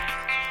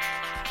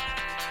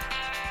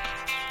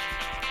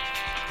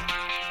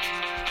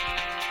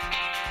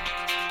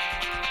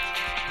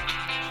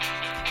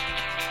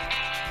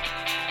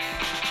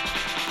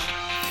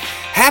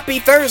Happy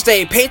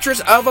Thursday,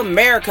 patriots of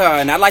America,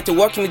 and I'd like to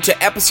welcome you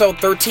to episode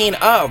 13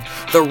 of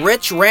the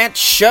Rich Rant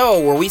Show,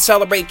 where we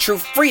celebrate true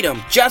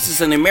freedom, justice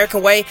in the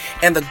American way,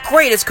 and the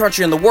greatest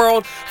country in the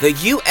world, the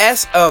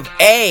U.S. of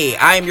A.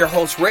 I am your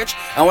host, Rich.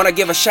 I want to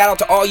give a shout out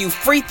to all you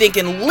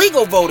free-thinking,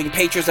 legal voting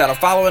patriots that are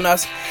following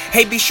us.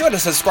 Hey, be sure to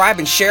subscribe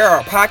and share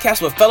our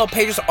podcast with fellow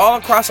patriots all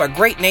across our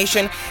great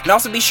nation, and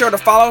also be sure to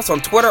follow us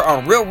on Twitter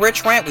on Real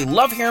Rich Rant. We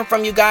love hearing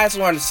from you guys.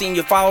 We want to see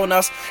you following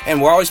us,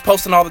 and we're always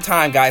posting all the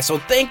time, guys. So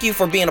thank you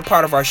for being a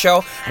part of our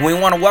show, and we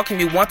want to welcome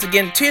you once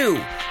again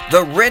to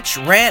the Rich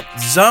Rant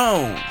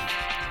Zone.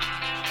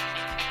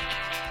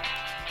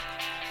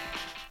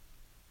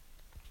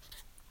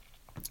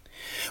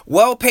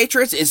 Well,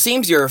 patriots, it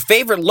seems your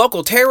favorite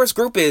local terrorist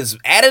group is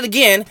at it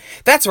again.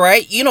 That's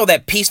right, you know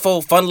that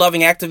peaceful,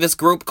 fun-loving activist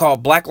group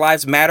called Black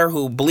Lives Matter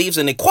who believes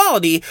in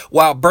equality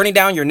while burning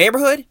down your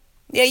neighborhood?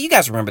 Yeah, you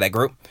guys remember that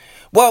group.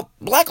 Well,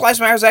 Black Lives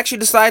Matter has actually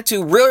decided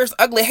to rear its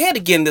ugly head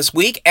again this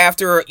week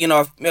after,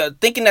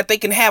 thinking that they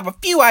can have a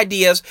few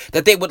ideas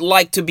that they would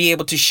like to be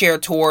able to share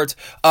towards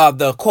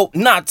the, quote,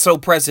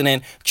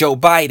 not-so-president Joe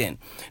Biden.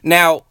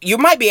 Now, you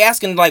might be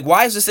asking,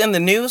 why is this in the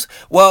news?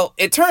 Well,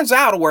 it turns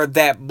out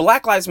that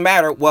Black Lives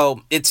Matter,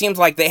 it seems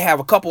like they have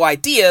a couple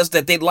ideas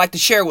that they'd like to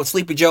share with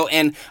Sleepy Joe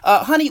and,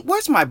 honey,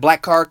 where's my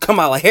black card,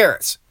 Kamala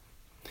Harris?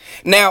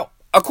 Now,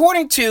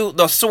 according to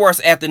the source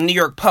at the New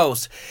York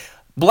Post,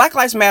 Black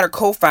Lives Matter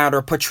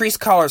co-founder Patrisse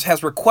Cullors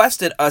has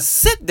requested a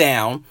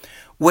sit-down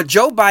with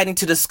Joe Biden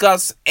to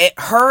discuss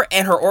her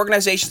and her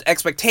organization's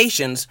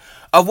expectations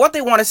of what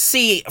they want to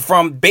see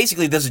from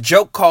basically this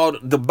joke called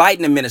the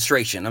Biden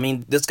administration. I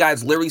mean, this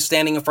guy's literally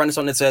standing in front of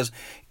something that says,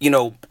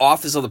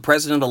 office of the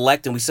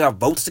president-elect, and we still have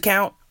votes to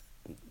count.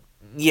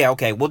 Yeah,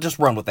 okay, we'll just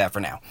run with that for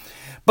now.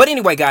 But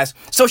anyway, guys,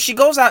 so she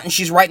goes out and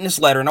she's writing this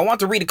letter, and I want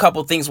to read a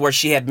couple of things where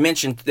she had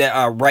mentioned that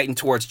writing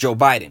towards Joe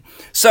Biden.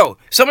 So,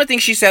 some of the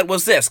things she said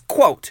was this,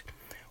 quote,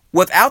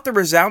 "Without the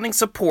resounding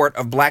support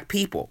of black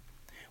people,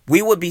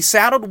 we would be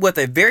saddled with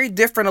a very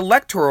different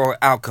electoral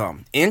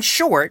outcome. In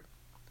short,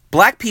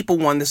 black people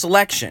won this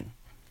election."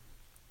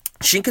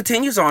 She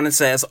continues on and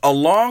says,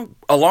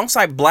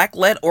 alongside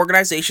black-led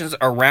organizations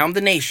around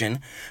the nation,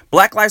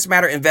 Black Lives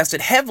Matter invested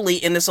heavily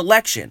in this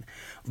election.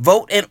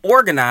 Vote and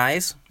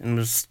organize, and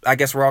I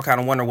guess we're all kind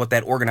of wondering what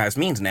that organize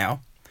means now,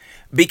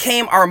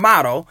 became our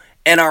motto,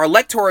 and our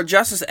electoral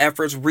justice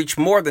efforts reached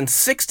more than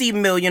 60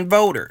 million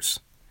voters.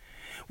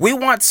 We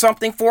want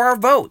something for our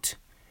vote.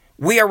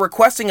 We are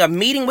requesting a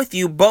meeting with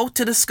you both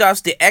to discuss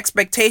the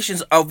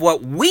expectations of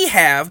what we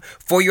have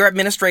for your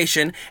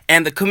administration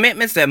and the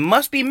commitments that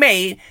must be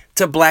made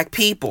to black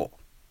people.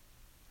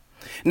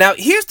 Now,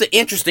 here's the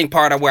interesting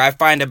part of where I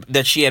find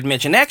that she had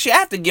mentioned. Actually, I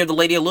have to give the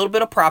lady a little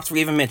bit of props for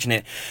even mentioning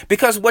it,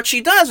 because what she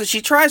does is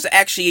she tries to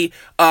actually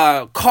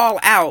call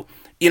out,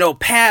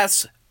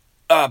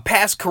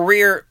 past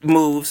career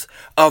moves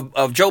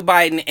of Joe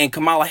Biden and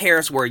Kamala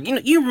Harris, where,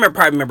 you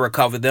probably remember a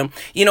couple of them.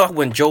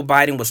 When Joe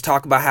Biden was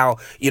talking about how,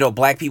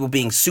 black people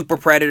being super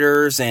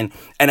predators, and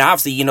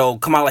obviously,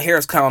 Kamala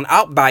Harris calling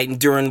out Biden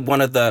during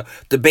one of the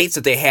debates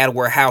that they had,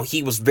 where how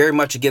he was very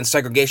much against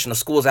segregation of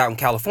schools out in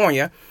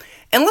California.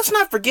 And let's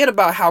not forget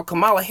about how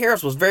Kamala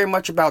Harris was very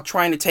much about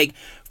trying to take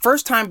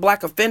first-time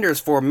black offenders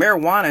for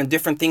marijuana and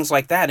different things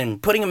like that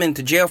and putting them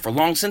into jail for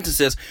long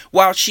sentences,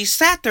 while she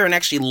sat there and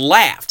actually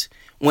laughed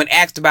when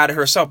asked about it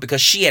herself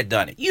because she had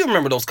done it. You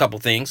remember those couple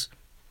things.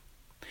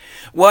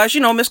 Well, as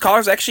you know, Ms.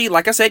 Cullors actually,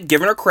 like I said,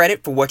 giving her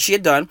credit for what she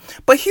had done.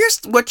 But here's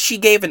what she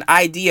gave an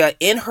idea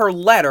in her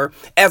letter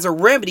as a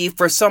remedy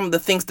for some of the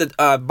things that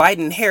Biden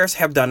and Harris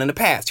have done in the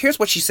past. Here's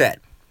what she said.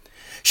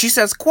 She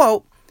says,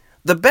 quote,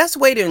 "The best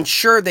way to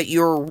ensure that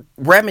you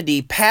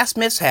remedy past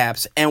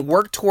mishaps and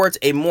work towards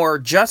a more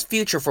just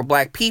future for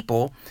black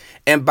people,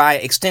 and by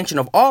extension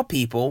of all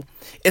people,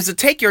 is to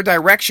take your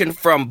direction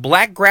from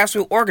black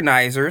grassroots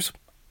organizers,"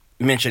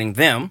 mentioning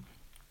them,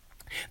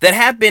 "that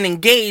have been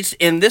engaged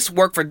in this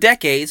work for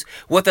decades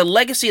with a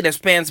legacy that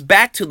spans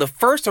back to the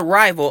first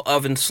arrival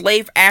of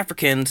enslaved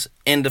Africans,"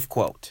 end of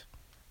quote.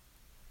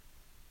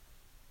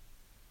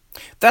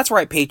 That's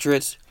right,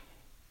 patriots.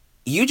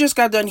 You just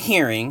got done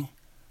hearing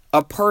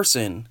a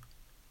person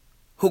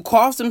who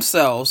calls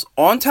themselves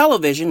on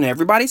television, and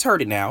everybody's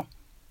heard it now,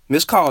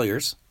 Ms.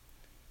 Cullors,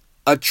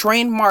 a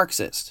trained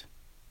Marxist,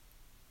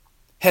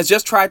 has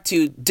just tried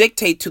to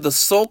dictate to the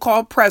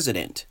so-called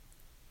president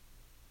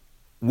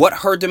what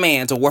her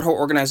demands or what her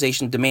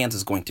organization demands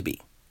is going to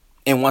be,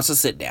 and wants to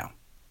sit down.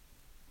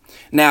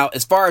 Now,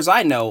 as far as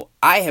I know,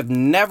 I have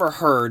never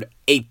heard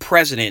a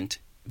president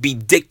be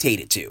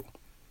dictated to.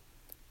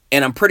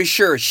 And I'm pretty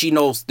sure she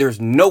knows there's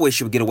no way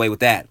she would get away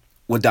with that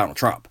with Donald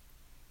Trump.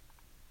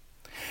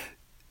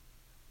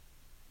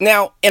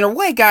 Now, in a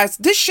way, guys,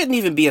 this shouldn't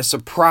even be a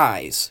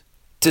surprise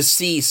to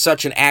see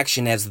such an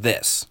action as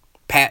this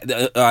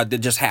that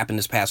just happened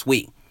this past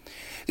week.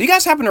 Do you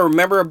guys happen to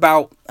remember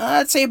about,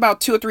 I'd say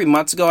about 2 or 3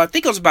 months ago, I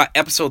think it was about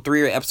episode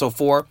 3 or episode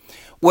 4,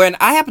 when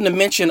I happened to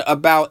mention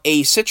about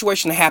a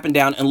situation that happened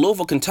down in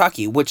Louisville,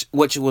 Kentucky, which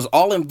was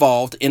all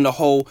involved in the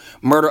whole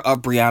murder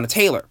of Breonna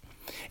Taylor.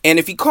 And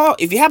if you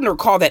happen to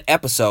recall that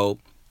episode,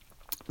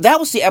 that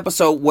was the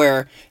episode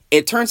where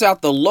it turns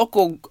out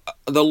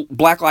the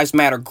Black Lives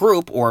Matter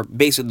group, or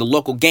basically the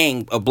local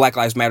gang of Black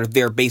Lives Matter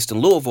there based in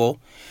Louisville,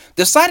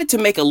 decided to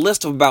make a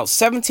list of about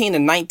 17 to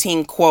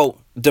 19, quote,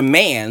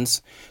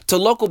 demands to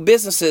local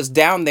businesses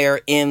down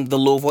there in the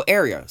Louisville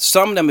area.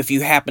 Some of them, if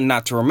you happen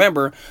not to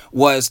remember,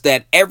 was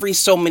that every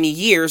so many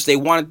years they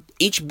wanted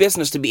each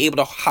business to be able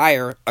to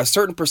hire a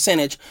certain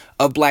percentage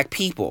of black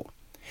people.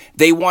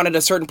 They wanted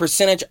a certain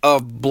percentage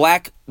of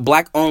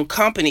black-owned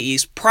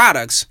companies'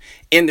 products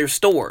in their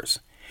stores.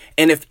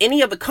 And if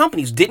any of the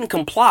companies didn't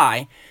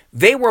comply,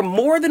 they were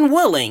more than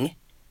willing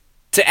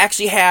to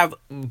actually have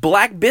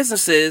black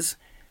businesses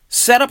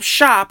set up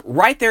shop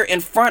right there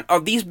in front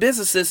of these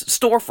businesses'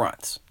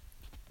 storefronts.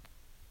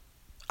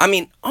 I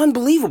mean,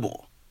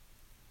 unbelievable.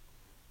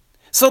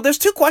 So there's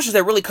two questions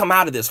that really come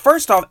out of this.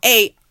 First off,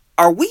 A,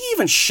 are we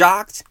even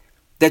shocked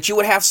that you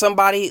would have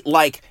somebody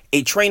like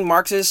a trained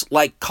Marxist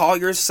like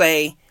Colliers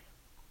say,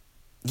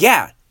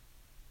 yeah,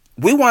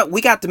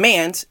 we got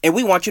demands and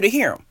we want you to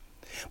hear them?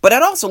 But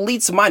that also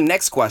leads to my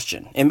next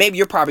question, and maybe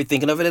you're probably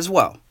thinking of it as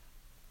well.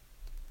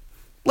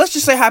 Let's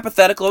just say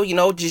hypothetical,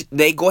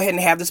 they go ahead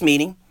and have this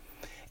meeting,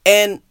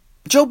 and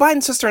Joe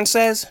Biden sits there and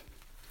says,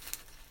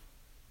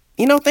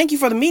 thank you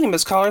for the meeting,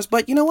 Ms. Colliers,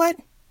 but you know what?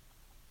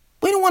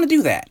 We don't want to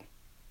do that.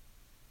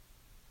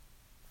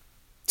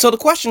 So the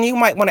question you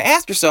might want to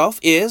ask yourself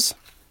is,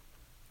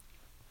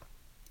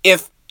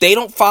 if they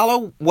don't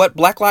follow what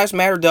Black Lives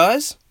Matter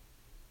does,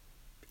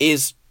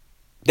 is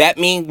that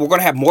mean we're going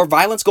to have more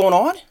violence going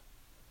on?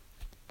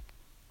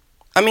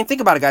 I mean,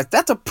 think about it, guys.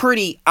 That's a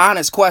pretty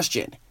honest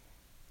question.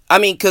 I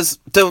mean, because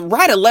to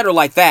write a letter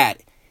like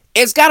that,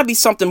 it's got to be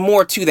something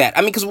more to that.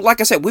 I mean, because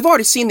like I said, we've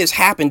already seen this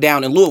happen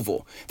down in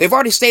Louisville. They've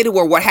already stated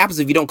what happens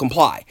if you don't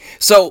comply.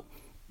 So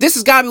this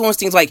has got to be one of those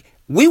things like,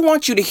 we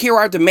want you to hear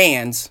our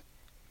demands,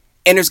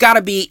 and there's got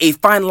to be a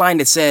fine line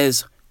that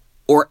says,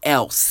 or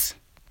else.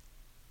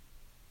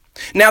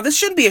 Now, this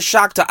shouldn't be a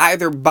shock to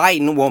either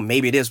Biden. Well,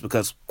 maybe it is,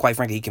 because quite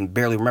frankly, he can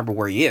barely remember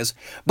where he is.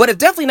 But it's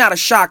definitely not a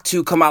shock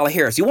to Kamala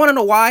Harris. You want to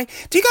know why?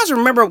 Do you guys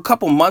remember a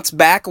couple months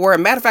back, or a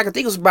matter of fact, I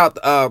think it was about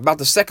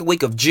the second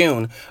week of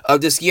June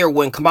of this year,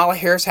 when Kamala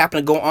Harris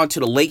happened to go on to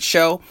the Late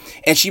Show,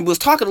 and she was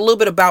talking a little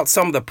bit about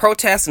some of the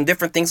protests and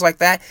different things like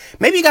that.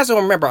 Maybe you guys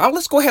don't remember.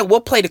 Let's go ahead.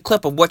 We'll play the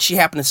clip of what she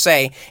happened to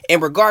say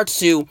in regards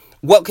to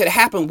what could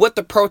happen with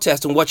the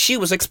protest and what she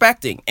was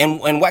expecting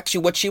and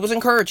actually what she was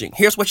encouraging.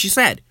 Here's what she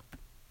said.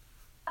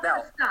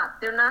 No.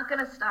 Stop. They're not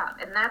going to stop.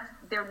 And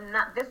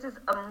this is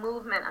a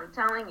movement. I'm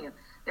telling you,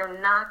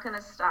 they're not going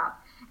to stop.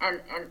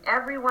 And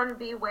everyone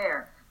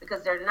beware,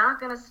 because they're not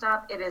going to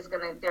stop.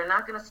 They're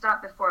not going to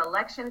stop before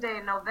Election Day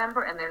in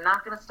November, and they're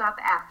not going to stop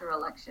after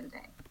Election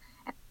Day.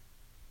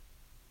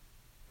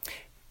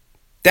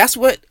 That's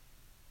what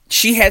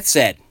she had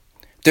said.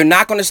 They're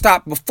not going to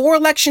stop before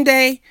Election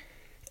Day,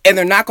 and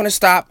they're not going to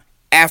stop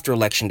after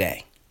Election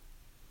Day.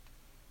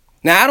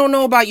 Now, I don't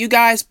know about you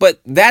guys,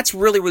 but that's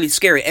really, really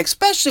scary,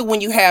 especially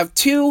when you have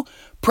two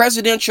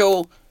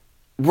presidential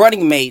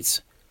running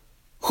mates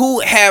who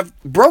have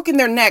broken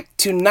their neck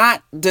to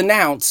not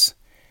denounce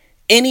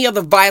any of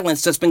the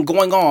violence that's been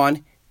going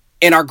on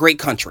in our great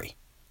country.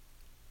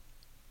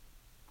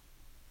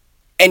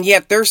 And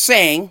yet they're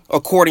saying,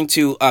 according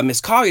to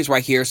Ms. Colliers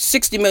right here,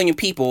 60 million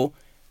people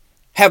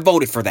have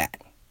voted for that.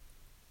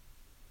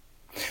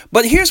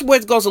 But here's where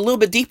it goes a little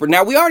bit deeper.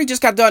 Now, we already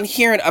just got done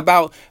hearing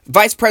about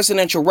vice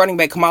presidential running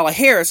mate Kamala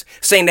Harris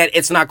saying that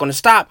it's not going to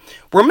stop.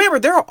 Remember,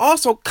 there are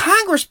also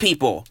Congress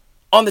people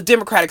on the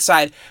Democratic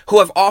side who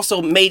have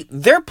also made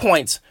their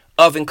points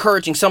of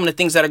encouraging some of the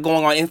things that are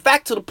going on. In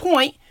fact, to the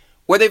point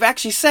where they've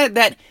actually said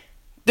that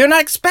they're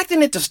not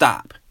expecting it to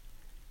stop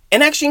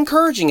and actually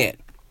encouraging it.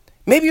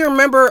 Maybe you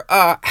remember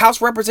House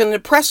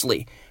Representative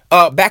Presley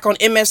back on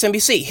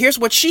MSNBC. Here's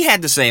what she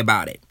had to say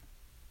about it.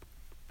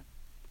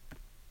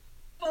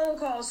 Phone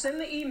call,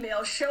 send the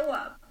email, show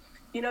up.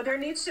 There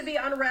needs to be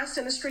unrest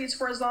in the streets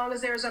for as long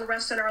as there's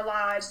unrest in our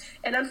lives.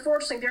 And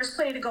unfortunately, there's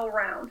plenty to go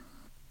around.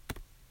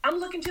 I'm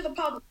looking to the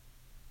public.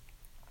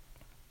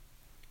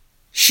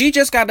 She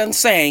just got done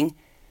saying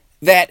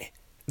that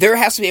there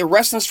has to be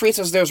unrest in the streets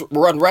as there's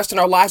unrest in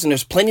our lives and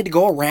there's plenty to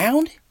go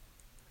around.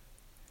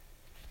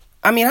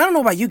 I mean, I don't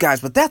know about you guys,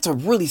 but that's a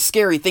really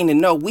scary thing to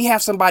know. We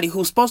have somebody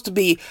who's supposed to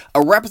be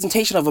a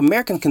representation of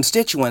American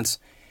constituents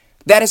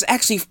that is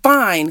actually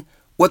fine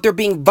with there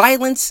being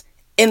violence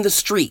in the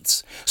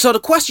streets. So the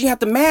question you have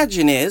to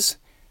imagine is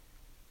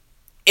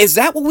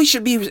that what we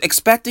should be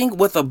expecting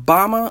with with a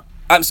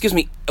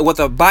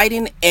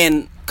Biden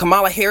and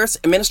Kamala Harris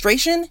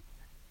administration?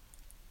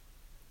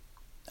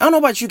 I don't know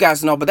about you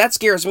guys, but that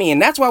scares me. And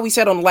that's why we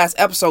said on the last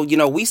episode,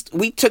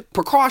 we took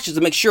precautions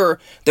to make sure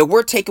that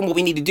we're taking what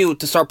we need to do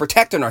to start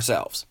protecting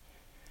ourselves.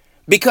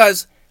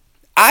 Because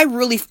I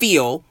really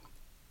feel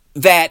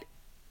that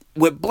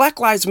with Black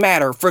Lives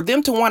Matter, for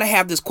them to want to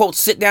have this, quote,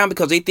 sit down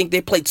because they think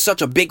they played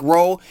such a big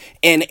role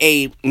in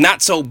a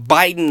not so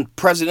Biden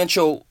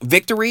presidential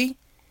victory,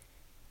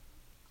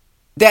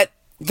 that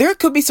there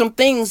could be some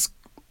things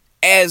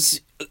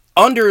as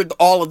under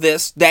all of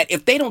this that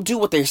if they don't do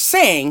what they're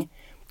saying,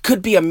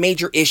 could be a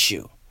major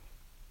issue.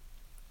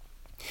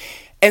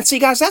 And see,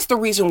 guys, that's the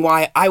reason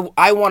why I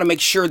want to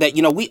make sure that,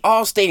 we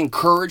all stay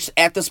encouraged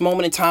at this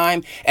moment in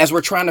time as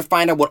we're trying to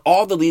find out what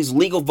all of these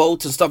legal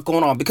votes and stuff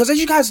going on. Because as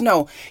you guys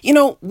know,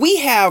 we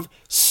have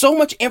so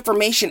much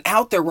information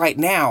out there right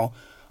now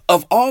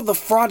of all the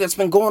fraud that's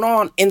been going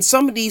on in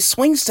some of these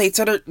swing states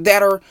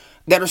that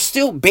are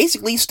still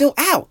basically still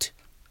out.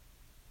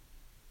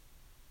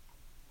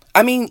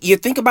 I mean, you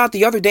think about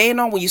the other day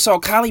when you saw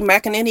Kylie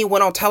McEnany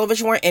went on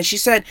television and she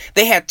said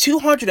they had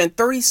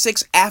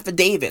 236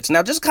 affidavits.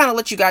 Now, just kind of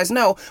let you guys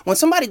know, when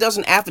somebody does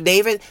an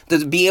affidavit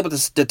to be able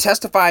to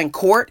testify in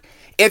court,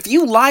 if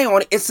you lie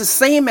on it, it's the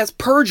same as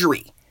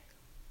perjury.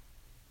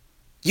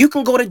 You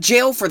can go to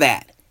jail for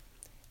that.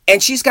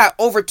 And she's got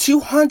over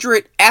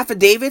 200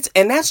 affidavits,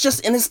 and that's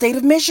just in the state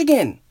of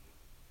Michigan.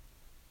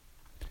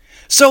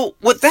 So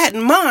with that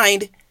in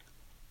mind,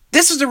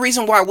 this is the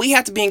reason why we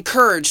have to be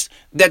encouraged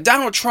that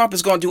Donald Trump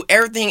is going to do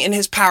everything in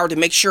his power to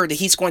make sure that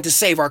he's going to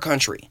save our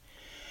country.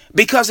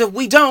 Because if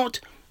we don't,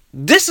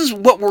 this is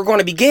what we're going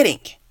to be getting.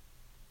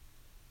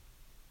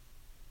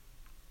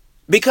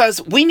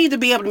 Because we need to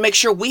be able to make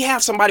sure we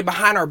have somebody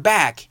behind our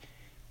back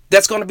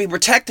that's going to be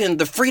protecting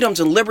the freedoms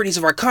and liberties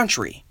of our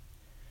country.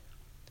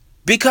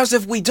 Because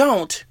if we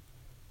don't,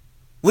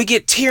 we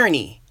get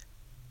tyranny.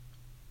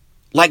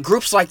 Like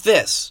groups like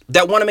this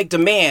that want to make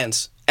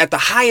demands at the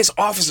highest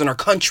office in our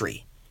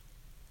country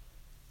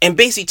and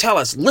basically tell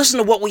us, listen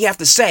to what we have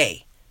to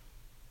say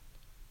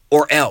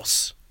or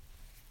else.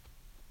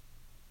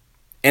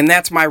 And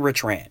that's my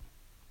Rich Rant.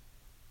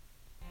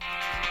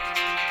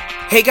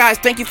 Hey guys,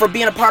 thank you for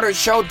being a part of the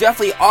show.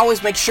 Definitely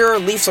always make sure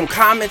leave some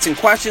comments and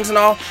questions and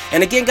all.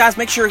 And again, guys,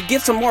 make sure to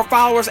get some more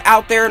followers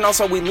out there. And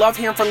also, we love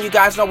hearing from you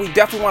guys. We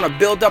definitely want to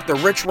build up the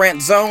Rich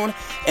Rant zone.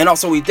 And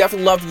also, we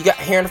definitely love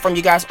hearing from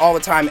you guys all the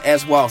time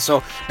as well.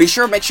 So make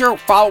sure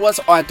follow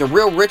us at The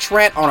Real Rich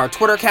Rant on our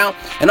Twitter account.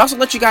 And also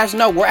let you guys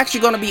know, we're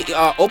actually going to be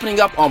opening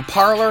up on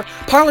Parler.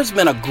 Parler's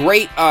been a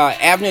great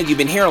avenue. You've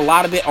been hearing a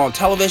lot of it on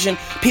television.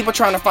 People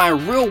trying to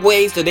find real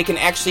ways that they can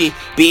actually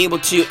be able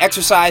to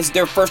exercise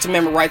their First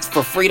Amendment rights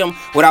for freedom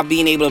without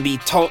being able to be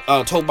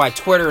told by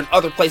Twitter and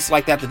other places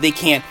like that they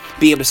can't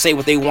be able to say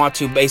what they want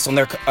to based on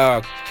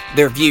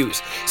their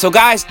views. So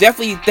guys,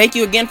 definitely thank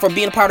you again for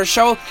being a part of the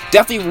show.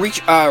 Definitely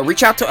reach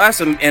out to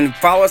us and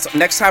follow us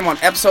next time on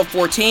episode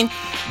 14.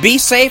 Be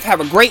safe,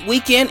 have a great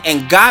weekend,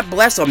 and God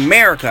bless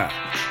America.